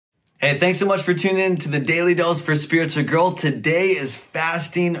Hey, thanks so much for tuning in to the Daily Dose for Spiritual Growth. Today is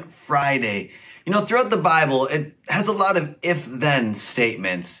Fasting Friday. You know, throughout the Bible, it has a lot of if-then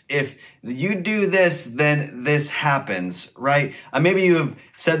statements. If you do this, then this happens, right? Maybe you have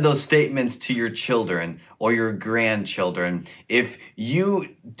said those statements to your children or your grandchildren. If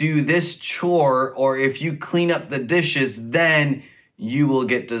you do this chore or if you clean up the dishes, then you will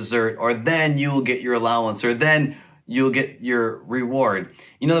get dessert, or then you will get your allowance, or then you'll get your reward.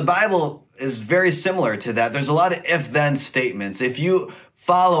 You know, the Bible is very similar to that. There's a lot of if-then statements. If you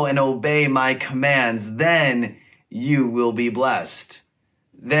follow and obey my commands, then you will be blessed.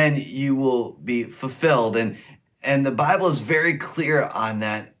 Then you will be fulfilled. And the Bible is very clear on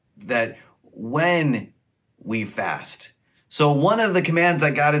that when we fast. So one of the commands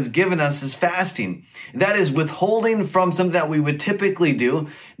that God has given us is fasting. That is withholding from something that we would typically do.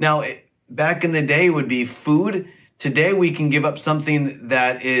 Now, back in the day, it would be food. Today, we can give up something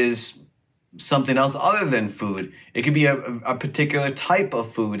that is something else other than food. It could be a particular type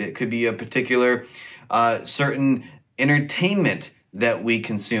of food. It could be a particular certain entertainment that we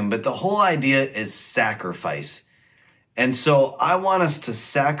consume. But the whole idea is sacrifice. And so I want us to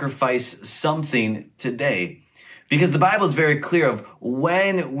sacrifice something today, because the Bible is very clear of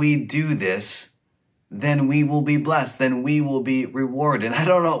when we do this, then we will be blessed, then we will be rewarded. And I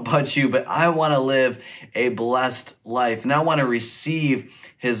don't know about you, but I want to live a blessed life, and I want to receive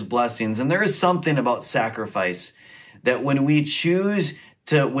his blessings. And there is something about sacrifice, that when we choose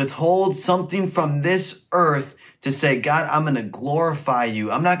to withhold something from this earth to say, God, I'm going to glorify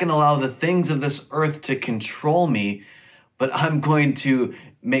you. I'm not going to allow the things of this earth to control me, but I'm going to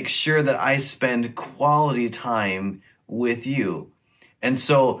make sure that I spend quality time with you. And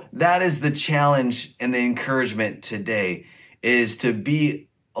so that is the challenge and the encouragement today, is to be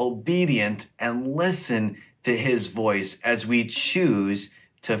obedient and listen to his voice as we choose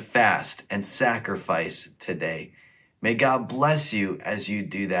to fast and sacrifice today. May God bless you as you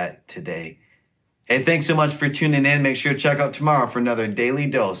do that today. Hey, thanks so much for tuning in. Make sure to check out tomorrow for another Daily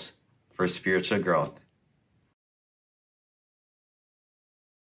Dose for Spiritual Growth.